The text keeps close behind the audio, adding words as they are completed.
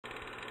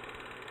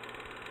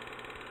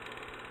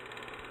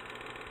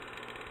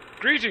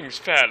Greetings,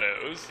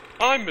 fellows.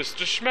 I'm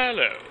Mr.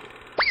 Shmallow.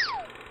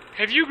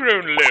 Have you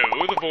grown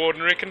loath of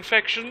ordinary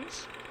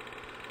confections?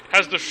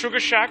 Has the sugar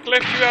shack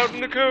left you out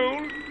in the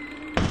cold?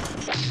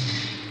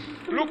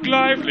 Look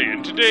lively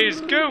in today's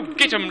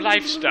go-get-'em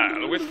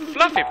lifestyle with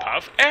Fluffy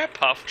Puff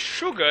air-puffed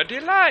sugar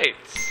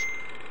delights.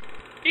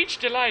 Each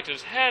delight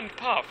is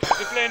hand-puffed with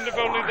a blend of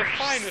only the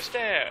finest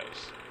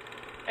airs.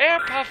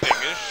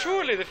 Air-puffing is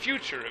surely the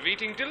future of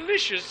eating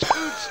delicious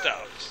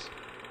foodstuffs.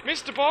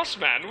 Mr.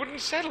 Bossman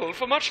wouldn't settle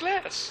for much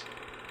less.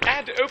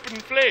 Add open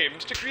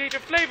flames to create a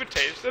flavor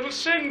taste that'll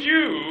send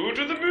you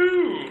to the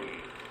moon.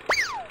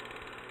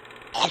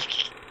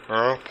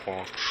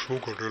 Air-puffed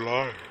sugar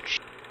delights.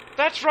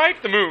 That's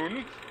right, the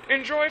moon.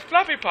 Enjoy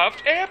Fluffy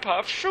Puffed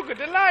air-puffed sugar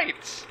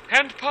delights.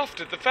 Hand-puffed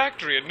at the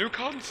factory in New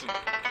Consent.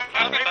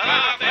 Fluffy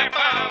Puffed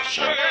air-puffed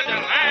sugar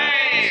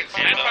delights.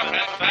 Hand-puffed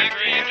at the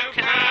factory in New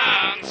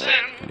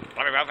Consent.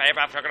 Fluffy Puffed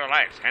air-puffed sugar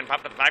delights.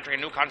 Hand-puffed at the factory in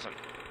New Consent.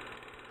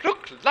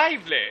 Look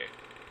lively.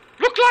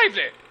 Look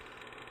lively.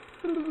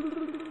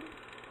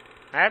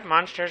 That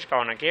monster's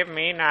gonna give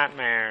me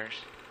nightmares.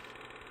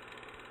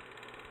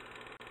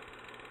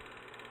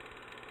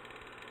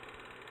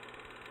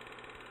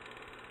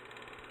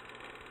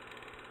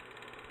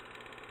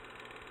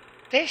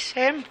 This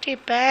empty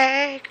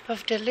bag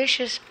of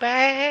delicious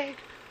bag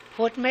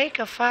would make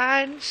a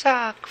fine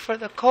sock for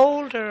the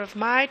colder of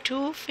my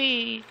 2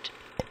 feet.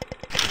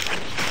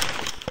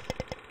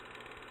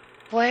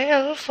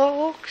 Well,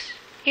 folks,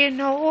 you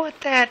know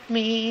what that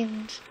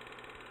means.